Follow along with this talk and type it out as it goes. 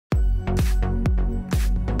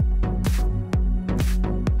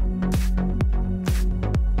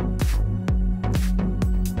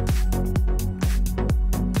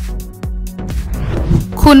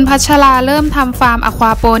คุณพัชราเริ่มทำฟาร์มอคว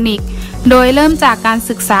าโปนิกโดยเริ่มจากการ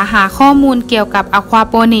ศึกษาหาข้อมูลเกี่ยวกับอควา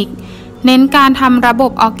โปนิกเน้นการทำระบ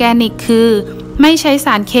บออร์แกนิกคือไม่ใช้ส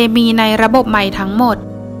ารเคมีในระบบใหม่ทั้งหมด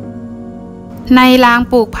ในราง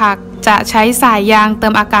ปลูกผักจะใช้สายยางเติ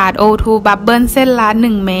มอากาศ O2 บับเบิลเส้นละ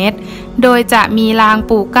1 เมตรโดยจะมีราง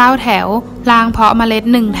ปลูก9 แถวรางเพาะเมล็ด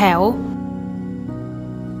1 แถว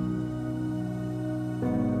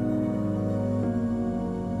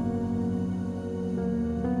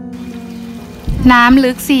น้ำ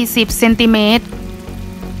ลึก40 เซนติเมตร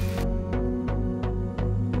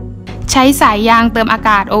ใช้สายยางเติมอา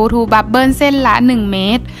กาศ O2 บับเบิลเส้นละ1 เม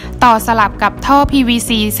ตรต่อสลับกับท่อ PVC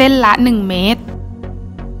เส้นละ1 เมตร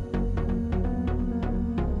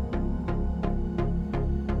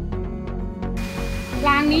ร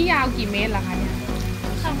างนี้ยาวกี่เมตรล่ะคะเนี่ย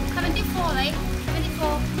74 right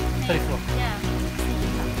 74 yeah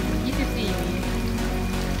 24 เมตร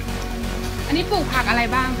อันนี้ปลูกผักอะไร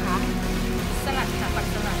บ้างคะสลัดค่ะผัก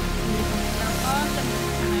สลัดแล้วก็จะมี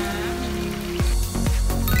คะน้า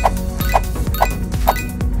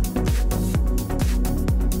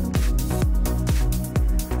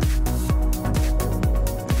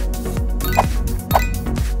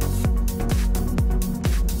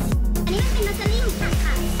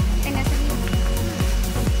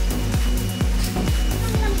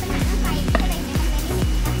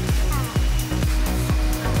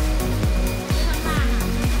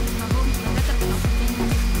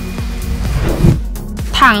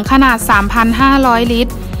ถังขนาด 3,500 ลิต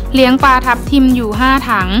รเลี้ยงปลาทับทิมอยู่5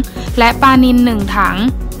 ถังและปลานิล1 ถัง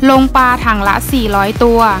ลงปลาถังละ400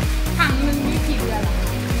 ตัวถังหนึ่งนี่กี่เดือนล่ะ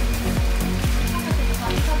ถ้าเกษตรกร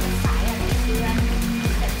ที่เขาเป็นสาย1 เดือน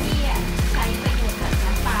แต่ที่ใช้ประโยชน์จาก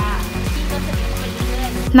น้ำปลาที่ก็จะเลี้ยงไปเรื่อย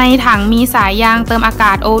ๆในถังมีสายยางเติมอาก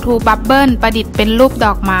าศ O2 บับเบิลประดิษฐ์เป็นรูปด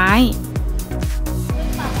อกไม้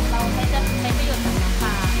ปลาของเราใช้ประโยชน์จากน้ำปล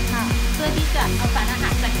าเพื่อที่จะเอาสารอาหา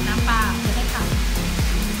รจากน้ำปลาไปให้ผัก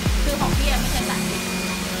คือของพี่ไม่ใช่สารพิษ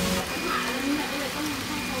ปัญหาเรื่องนี้ก็เลยต้องใ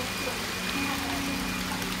ห้เข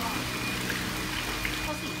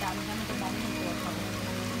าสีดำมันจะมองไม่เห็นตัวเขา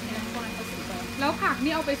ในนั้นคนเขาสีแดงแล้วผัก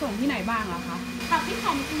นี่เอาไปส่งที่ไหนบ้างอะคะผักที่ข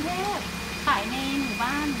ายในกรุงเทพขายในหมู่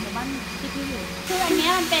บ้านที่พี่อยู่คืออันนี้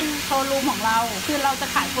มันเป็นโชว์รูมของเราคือเราจะ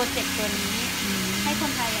ขายโปรเจกต์ตัวนี้ให้ค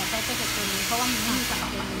นไทยใช้โปรเจกต์ตัวนี้เพราะว่ามันไม่มีสาร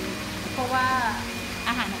เคมีเพราะว่า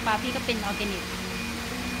อาหารของปลาพี่ก็เป็นออร์แกนิก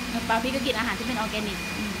ปลาพี่ก็กินอาหารที่เป็นออร์แกนิก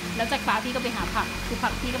แล้วจากปลาพี่ก็ไปหาผักคือผั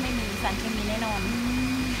กพี่ก็ไม่มีสารเคมีแน่นอน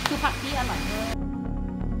คือผักพี่อร่อยด้วย